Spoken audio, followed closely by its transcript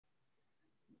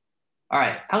All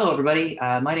right. Hello, everybody.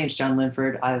 My name's John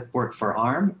Linford. I work for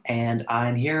ARM, and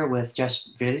I'm here with Jeff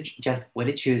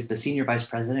Wittich, who's the Senior Vice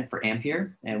President for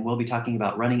Ampere, and we'll be talking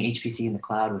about running HPC in the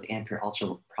cloud with Ampere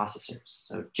Ultra processors.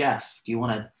 So, Jeff, do you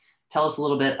want to tell us a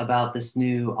little bit about this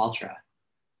new Ultra?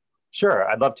 Sure,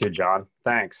 I'd love to, John.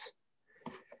 Thanks.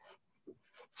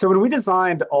 So when we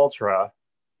designed Ultra,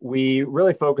 we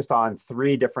really focused on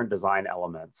three different design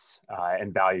elements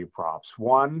and value props.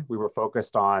 One, we were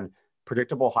focused on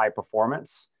predictable high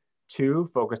performance. Two,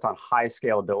 focused on high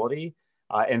scalability.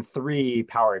 And three,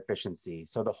 power efficiency.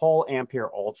 So the whole Ampere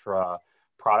Ultra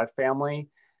product family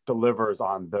delivers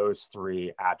on those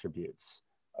three attributes.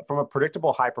 From a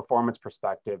predictable high performance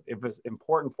perspective, it was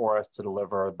important for us to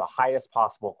deliver the highest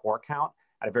possible core count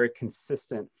at a very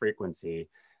consistent frequency.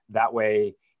 That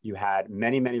way you had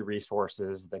many, many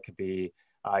resources that could be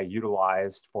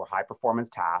utilized for high performance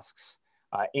tasks.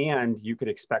 And you could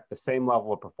expect the same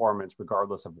level of performance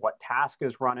regardless of what task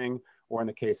is running, or in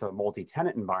the case of a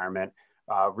multi-tenant environment,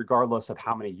 regardless of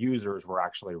how many users were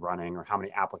actually running or how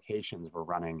many applications were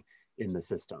running in the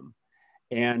system.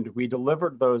 And we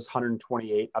delivered those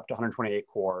up to 128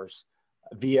 cores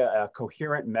via a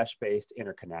coherent mesh-based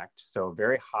interconnect. So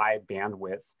very high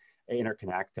bandwidth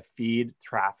interconnect to feed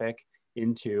traffic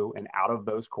into and out of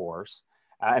those cores.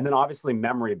 And then obviously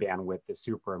memory bandwidth is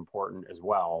super important as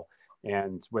well.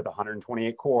 And with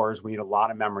 128 cores, we need a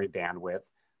lot of memory bandwidth.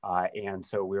 And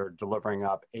so we're delivering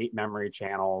up 8 memory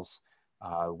channels,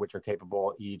 which are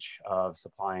capable each of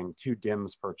supplying 2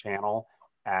 DIMMs per channel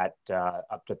at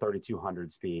up to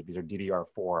 3200 speed. These are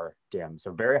DDR4 DIMMs.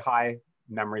 So very high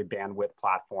memory bandwidth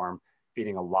platform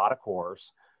feeding a lot of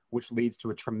cores, which leads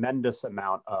to a tremendous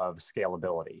amount of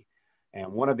scalability.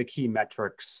 And one of the key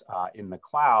metrics in the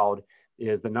cloud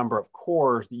is the number of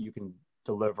cores that you can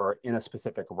deliver in a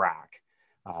specific rack.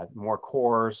 More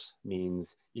cores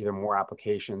means either more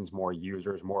applications, more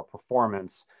users, more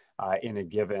performance in a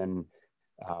given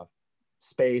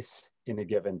space, in a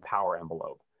given power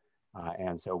envelope.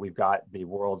 And so we've got the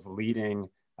world's leading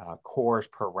cores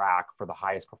per rack for the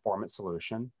highest performance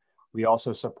solution. We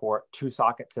also support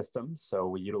 2-socket systems. So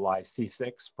we utilize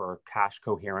C6 for cache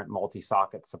coherent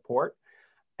multi-socket support.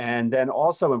 And then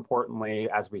also importantly,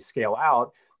 as we scale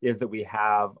out, is that we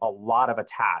have a lot of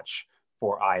attach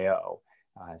for I/O.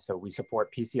 So we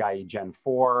support PCIe Gen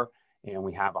 4, and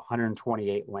we have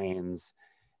 128 lanes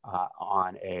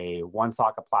on a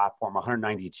 1-socket platform,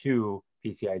 192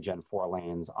 PCIe Gen 4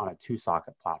 lanes on a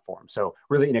 2-socket platform. So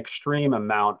really an extreme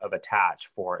amount of attach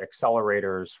for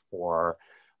accelerators, for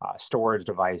storage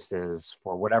devices,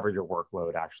 for whatever your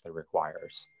workload actually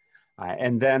requires.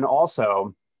 And then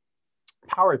also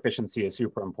power efficiency is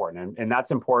super important. And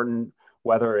that's important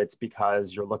whether it's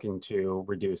because you're looking to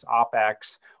reduce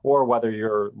OpEx or whether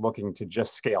you're looking to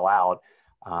just scale out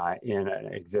in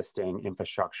an existing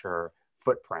infrastructure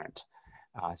footprint.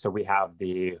 So we have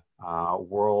the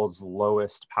world's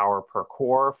lowest power per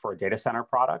core for a data center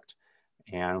product.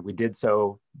 And we did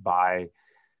so by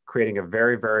creating a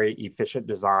very, very efficient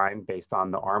design based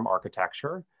on the ARM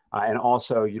architecture and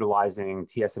also utilizing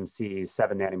TSMC's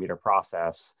 7-nanometer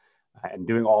process and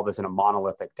doing all this in a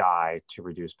monolithic die to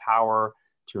reduce power,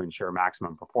 to ensure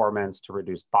maximum performance, to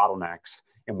reduce bottlenecks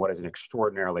in what is an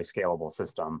extraordinarily scalable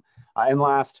system. And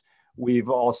last, we've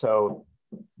also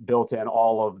built in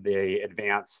all of the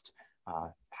advanced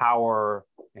power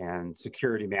and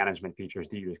security management features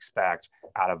that you'd expect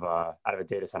out of a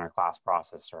data center class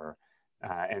processor.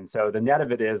 And so the net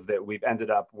of it is that we've ended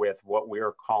up with what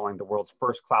we're calling the world's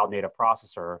first cloud native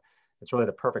processor. It's really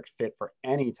the perfect fit for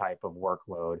any type of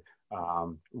workload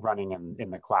running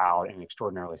in the cloud in an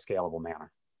extraordinarily scalable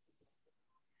manner.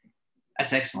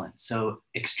 That's excellent. So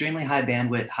extremely high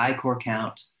bandwidth, high core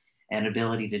count, and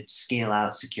ability to scale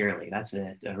out securely. That's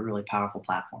a really powerful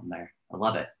platform there. I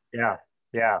love it.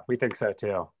 Yeah, we think so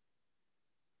too.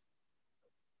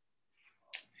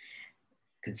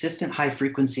 Consistent high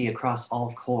frequency across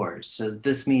all cores. So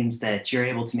this means that you're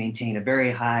able to maintain a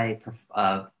very high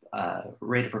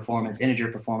rate of performance, integer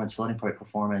performance, floating point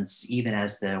performance, even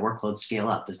as the workloads scale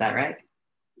up. Is that right?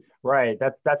 Right.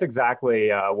 That's exactly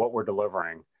what we're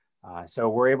delivering. So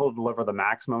we're able to deliver the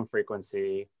maximum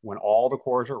frequency when all the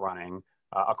cores are running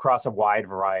across a wide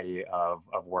variety of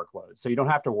workloads. So you don't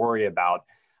have to worry about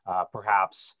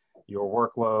perhaps your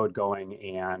workload going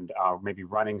and maybe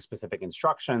running specific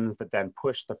instructions that then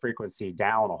push the frequency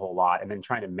down a whole lot and then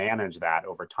trying to manage that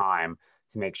over time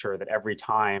to make sure that every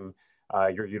time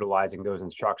you're utilizing those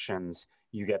instructions,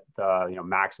 you get the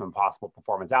maximum possible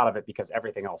performance out of it because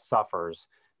everything else suffers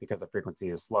because the frequency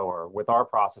is slower. With our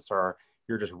processor,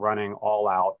 you're just running all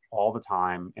out all the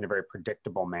time in a very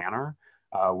predictable manner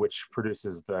which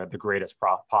produces the greatest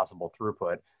possible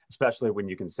throughput, especially when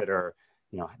you consider,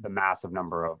 the massive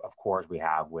number of cores we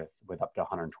have with up to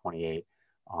 128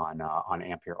 on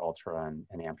Ampere Ultra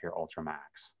and Ampere Ultra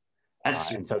Max.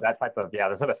 And so that type of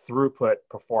throughput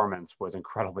performance was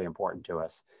incredibly important to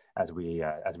us as we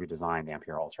designed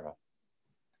Ampere Ultra.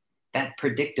 That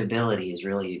predictability is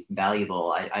really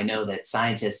valuable. I know that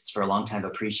scientists for a long time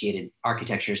appreciated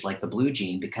architectures like the Blue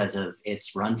Gene because of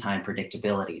its runtime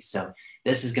predictability. So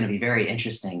this is going to be very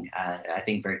interesting. I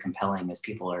think very compelling as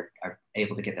people are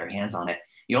able to get their hands on it.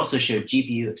 You also showed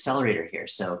GPU accelerator here.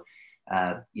 So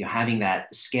having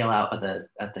that scale out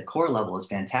at the core level is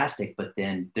fantastic, but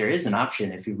then there is an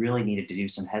option if you really needed to do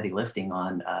some heavy lifting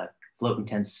on float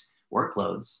intense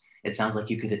workloads. It sounds like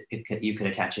you could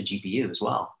attach a GPU as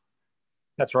well.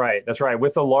 That's right. That's right.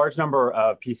 With a large number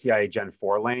of PCIe Gen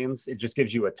 4 lanes, it just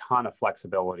gives you a ton of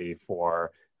flexibility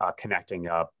for connecting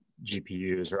up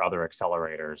GPUs or other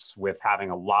accelerators. With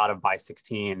having a lot of by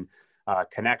 16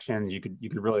 connections, you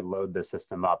could really load the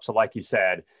system up. So like you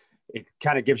said, it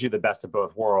kind of gives you the best of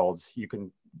both worlds. You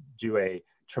can do a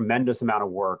tremendous amount of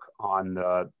work on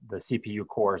the CPU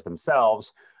cores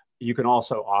themselves. You can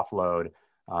also offload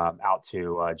out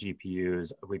to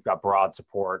GPUs. We've got broad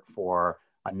support for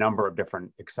a number of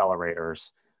different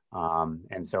accelerators.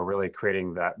 And so really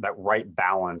creating that right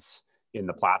balance in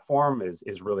the platform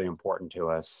is really important to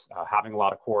us. Having a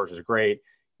lot of cores is great.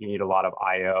 You need a lot of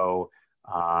IO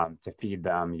to feed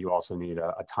them. You also need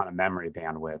a ton of memory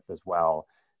bandwidth as well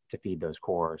to feed those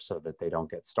cores so that they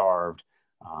don't get starved,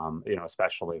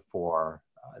 especially for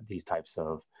these types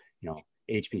of,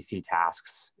 HPC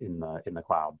tasks in the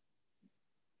cloud.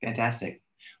 Fantastic.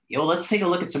 Well, let's take a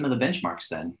look at some of the benchmarks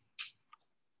then.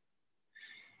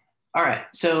 All right,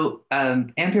 so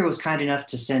Ampere was kind enough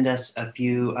to send us a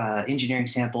few engineering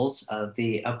samples of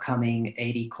the upcoming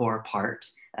 80 core part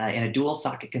in a dual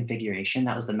socket configuration.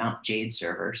 That was the Mount Jade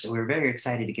server. So we were very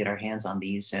excited to get our hands on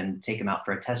these and take them out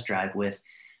for a test drive with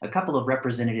a couple of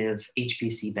representative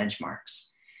HPC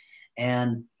benchmarks.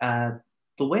 And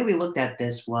the way we looked at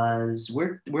this was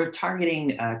we're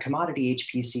targeting commodity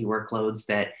HPC workloads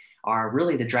that are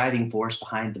really the driving force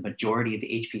behind the majority of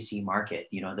the HPC market.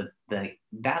 The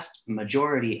vast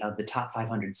majority of the top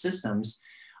 500 systems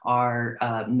are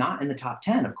not in the top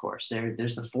 10, of course.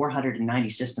 There's the 490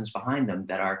 systems behind them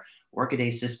that are workaday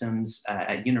systems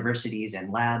at universities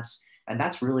and labs. And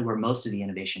that's really where most of the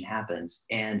innovation happens.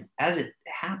 And as it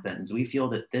happens, we feel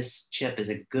that this chip is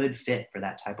a good fit for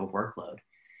that type of workload.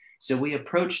 So we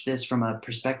approached this from a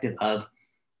perspective of,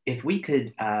 if we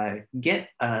could get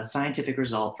a scientific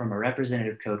result from a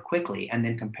representative code quickly and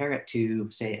then compare it to,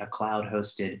 say, a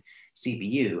cloud-hosted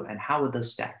CPU, and how would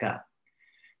those stack up?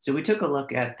 So we took a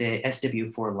look at the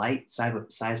SW4 Lite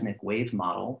seismic wave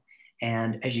model.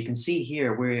 And as you can see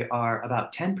here, we are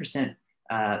about 10%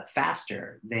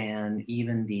 faster than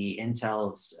even the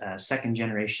Intel's second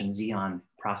generation Xeon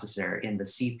processor in the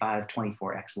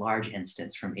C524X large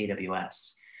instance from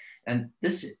AWS. And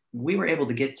we were able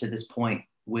to get to this point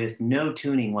with no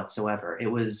tuning whatsoever. It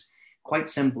was quite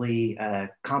simply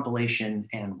compilation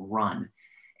and run.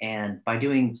 And by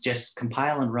doing just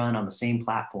compile and run on the same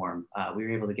platform, we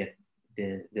were able to get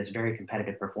this very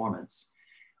competitive performance.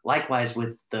 Likewise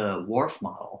with the WRF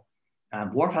model.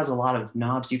 WRF has a lot of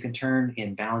knobs you can turn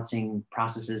in balancing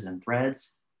processes and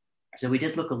threads. So we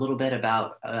did look a little bit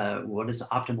about what is the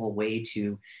optimal way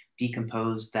to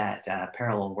decompose that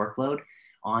parallel workload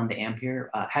on the Ampere.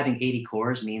 Having 80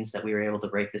 cores means that we were able to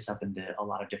break this up into a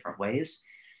lot of different ways.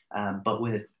 But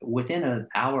within an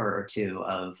hour or two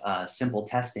of simple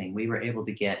testing, we were able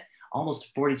to get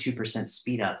almost 42%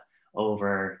 speed up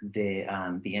over the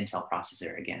Intel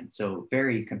processor again. So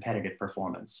very competitive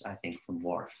performance, I think, from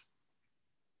WRF.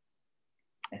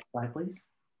 Next slide, please.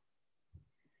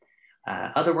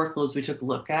 Other workloads we took a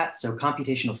look at, so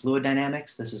computational fluid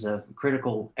dynamics. This is a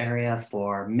critical area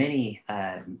for many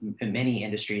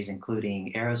industries,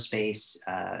 including aerospace,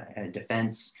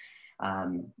 defense,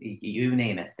 you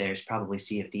name it. There's probably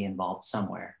CFD involved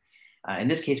somewhere. In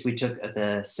this case, we took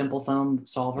the SimpleFoam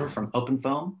solver from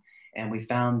OpenFoam, and we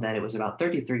found that it was about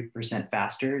 33%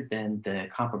 faster than the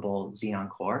comparable Xeon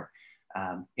core.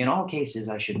 In all cases,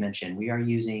 I should mention, we are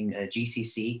using a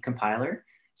GCC compiler.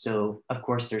 So of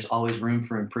course, there's always room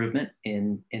for improvement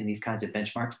in these kinds of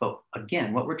benchmarks. But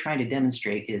again, what we're trying to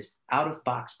demonstrate is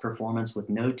out-of-box performance with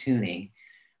no tuning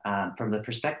from the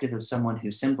perspective of someone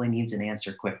who simply needs an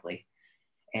answer quickly.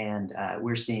 And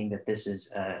we're seeing that this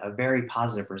is a very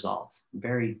positive result,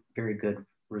 very, very good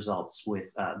results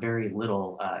with very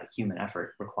little human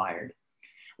effort required.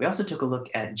 We also took a look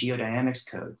at geodynamics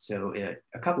code. So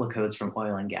a couple of codes from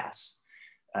oil and gas.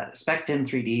 SpecVim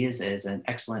 3D is an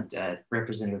excellent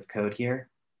representative code here.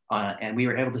 And we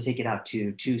were able to take it out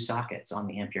to 2 sockets on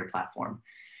the Ampere platform.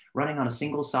 Running on a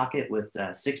single socket with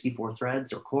 64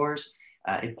 threads or cores,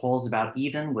 it pulls about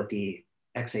even with the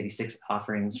x86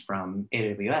 offerings from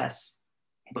AWS,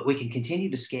 but we can continue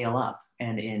to scale up.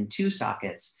 And in 2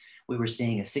 sockets, we were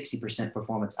seeing a 60%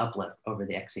 performance uplift over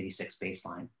the x86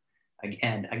 baseline.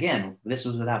 And again, this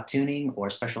was without tuning or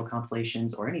special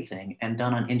compilations or anything, and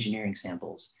done on engineering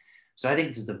samples. So I think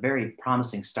this is a very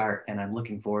promising start, and I'm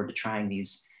looking forward to trying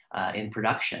these in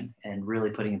production and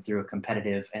really putting it through a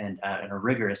competitive and a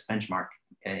rigorous benchmark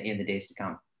in the days to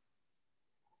come.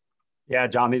 Yeah,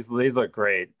 John, these look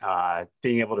great.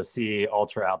 Being able to see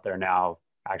Ultra out there now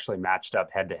actually matched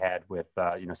up head to head with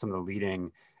some of the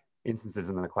leading instances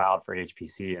in the cloud for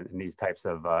HPC and these types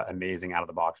of amazing out of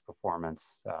the box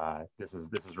performance. This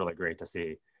is really great to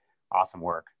see. Awesome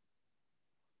work.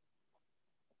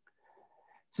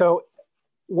 So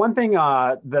one thing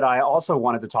that I also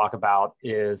wanted to talk about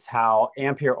is how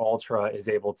Ampere Ultra is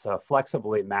able to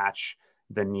flexibly match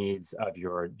the needs of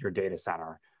your data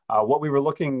center. What we were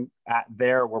looking at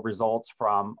there were results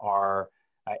from our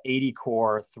 80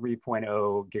 core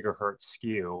 3.0 gigahertz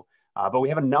SKU, but we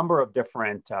have a number of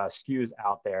different SKUs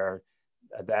out there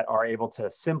that are able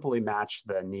to simply match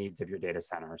the needs of your data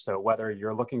center. So whether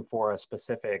you're looking for a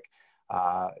specific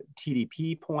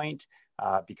TDP point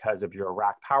because of your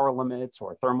rack power limits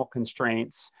or thermal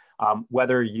constraints,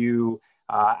 whether you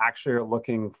actually are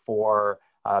looking for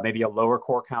maybe a lower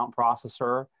core count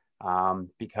processor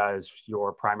because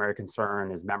your primary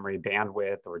concern is memory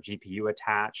bandwidth or GPU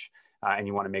attach, and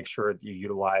you want to make sure that you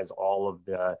utilize all of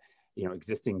the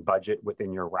existing budget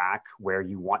within your rack where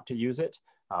you want to use it,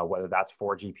 whether that's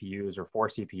 4 GPUs or 4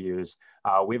 CPUs.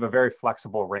 We have a very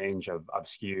flexible range of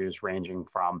SKUs ranging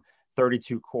from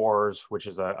 32 cores, which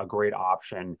is a great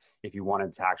option if you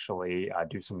wanted to actually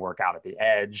do some work out at the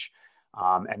edge,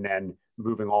 and then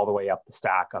moving all the way up the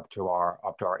stack up to our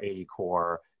 80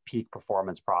 core peak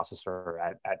performance processor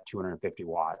at 250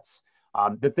 watts.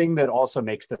 The thing that also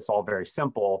makes this all very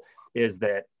simple is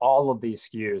that all of these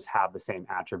SKUs have the same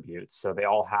attributes. So they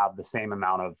all have the same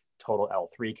amount of total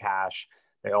L3 cache.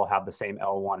 They all have the same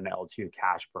L1 and L2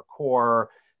 cache per core.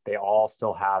 They all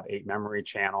still have 8 memory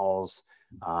channels,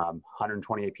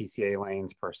 128 PCA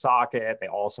lanes per socket. They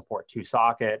all support 2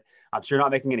 socket. So you're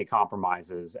not making any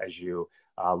compromises as you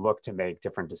look to make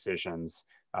different decisions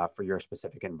for your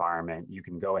specific environment. You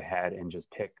can go ahead and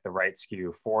just pick the right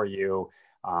SKU for you.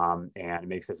 And it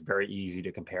makes this very easy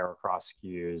to compare across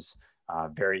SKUs,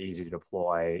 very easy to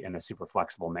deploy in a super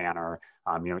flexible manner.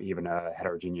 Even a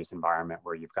heterogeneous environment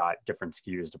where you've got different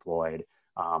SKUs deployed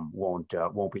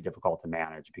won't be difficult to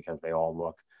manage because they all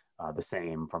look the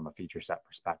same from a feature set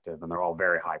perspective, and they're all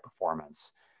very high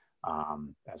performance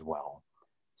as well.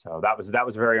 So that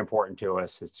was very important to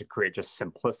us, is to create just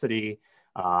simplicity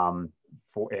and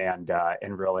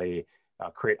really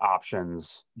create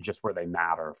options just where they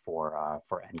matter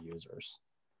for end users.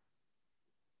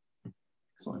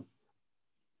 Excellent.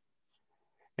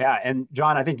 Yeah, and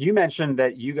John, I think you mentioned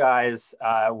that you guys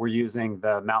were using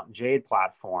the Mountain Jade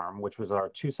platform, which was our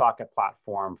 2-socket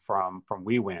platform from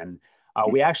WeWin.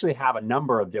 We actually have a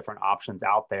number of different options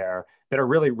out there that are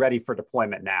really ready for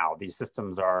deployment now. These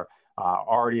systems are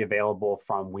already available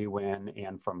from WeWin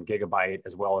and from Gigabyte,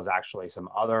 as well as actually some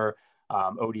other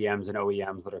ODMs and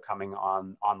OEMs that are coming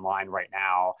online right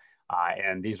now.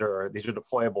 And these are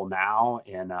deployable now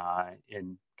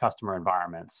in customer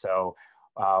environments. So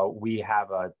we have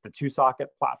the 2-socket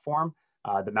platform,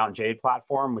 the Mountain Jade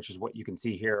platform, which is what you can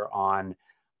see here on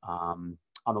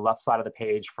the left side of the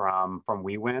page from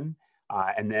WeWin.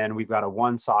 And then we've got a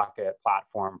 1-socket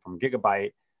platform from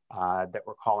Gigabyte that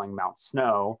we're calling Mount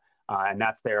Snow, and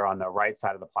that's there on the right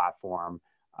side of the platform.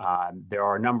 There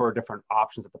are a number of different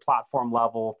options at the platform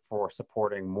level for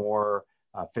supporting more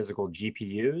physical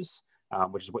GPUs,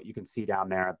 which is what you can see down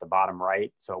there at the bottom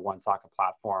right. So a 1-socket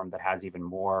platform that has even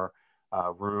more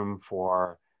room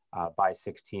for by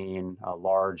 16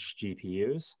 large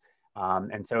GPUs.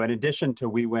 And so in addition to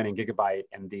WeWin and Gigabyte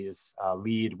and these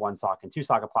lead 1-socket and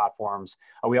 2-socket platforms,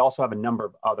 we also have a number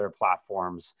of other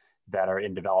platforms that are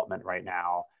in development right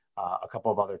now. A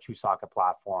couple of other 2-socket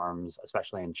platforms,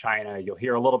 especially in China. You'll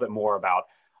hear a little bit more about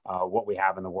what we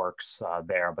have in the works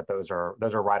there, but those are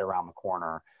right around the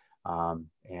corner.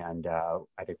 And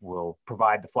I think we'll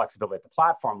provide the flexibility at the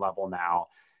platform level now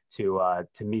to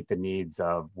meet the needs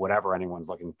of whatever anyone's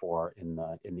looking for in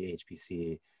the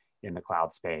HPC in the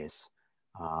cloud space.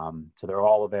 So they're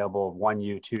all available,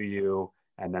 1U, 2U,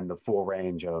 and then the full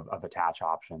range of attach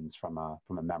options from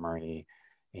a memory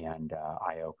and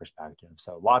I/O perspective.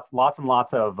 So lots and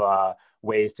lots of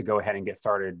ways to go ahead and get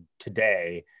started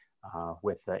today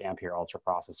with the Ampere Ultra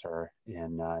processor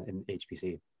in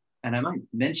HPC. And I might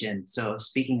mention, so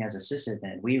speaking as a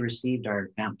sysadmin, we received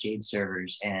our Mount Jade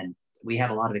servers, and we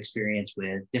have a lot of experience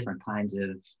with different kinds of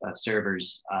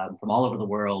servers from all over the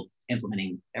world,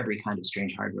 implementing every kind of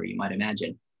strange hardware you might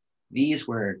imagine. These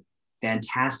were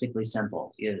fantastically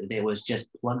simple. It was just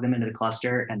plug them into the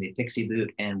cluster and they pixie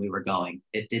boot and we were going.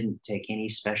 It didn't take any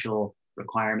special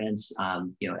requirements.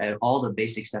 All the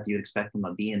basic stuff you would expect from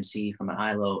a BMC, from an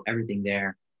ILO, everything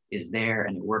there is there,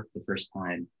 and it worked the first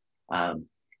time,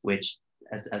 which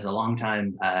as a long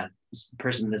time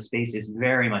person in this space is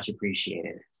very much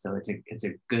appreciated. So it's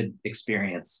a good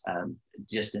experience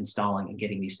just installing and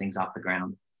getting these things off the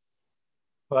ground.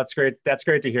 Well, that's great. That's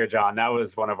great to hear, John. That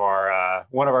was one of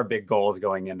our big goals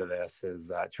going into this,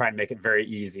 is try and make it very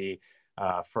easy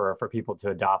for people to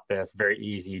adopt this, very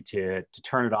easy to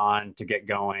turn it on, to get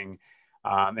going.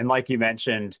 And like you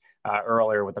mentioned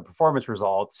earlier with the performance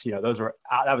results, that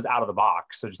was out of the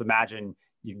box. So just imagine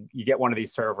you get one of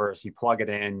these servers, you plug it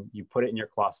in, you put it in your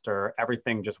cluster,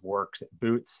 everything just works, it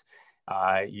boots.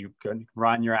 You can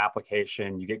run your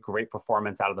application, you get great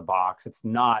performance out of the box. It's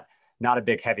not a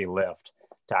big heavy lift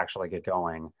to actually get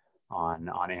going on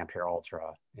Ampere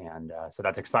Ultra. And so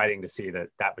that's exciting to see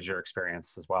that was your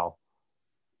experience as well.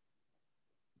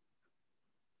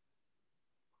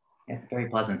 Yeah, very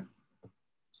pleasant.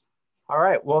 All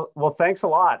right, well, thanks a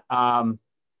lot.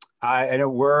 I know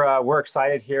we're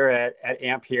excited here at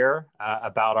Ampere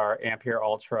about our Ampere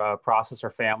Ultra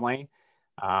processor family.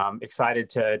 Excited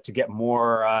to get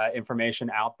more information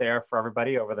out there for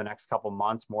everybody over the next couple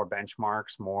months, more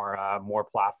benchmarks, more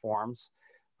platforms,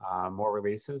 more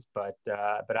releases. But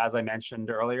as I mentioned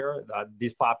earlier,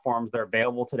 these platforms, they're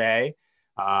available today.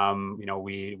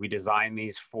 We designed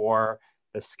these for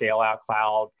the scale out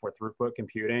cloud for throughput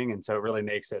computing, and so it really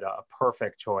makes it a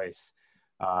perfect choice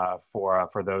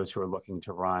for those who are looking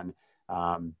to run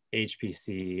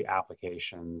HPC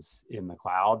applications in the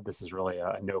cloud. This is really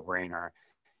a no-brainer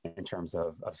in terms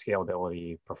of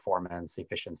scalability, performance,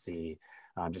 efficiency,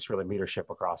 just really leadership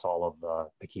across all of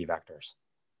the key vectors.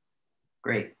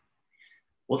 Great.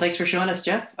 Well, thanks for showing us,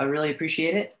 Jeff. I really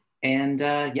appreciate it. And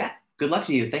yeah, good luck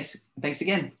to you. Thanks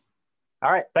again.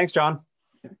 All right. Thanks, John.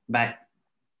 Bye.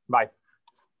 Bye.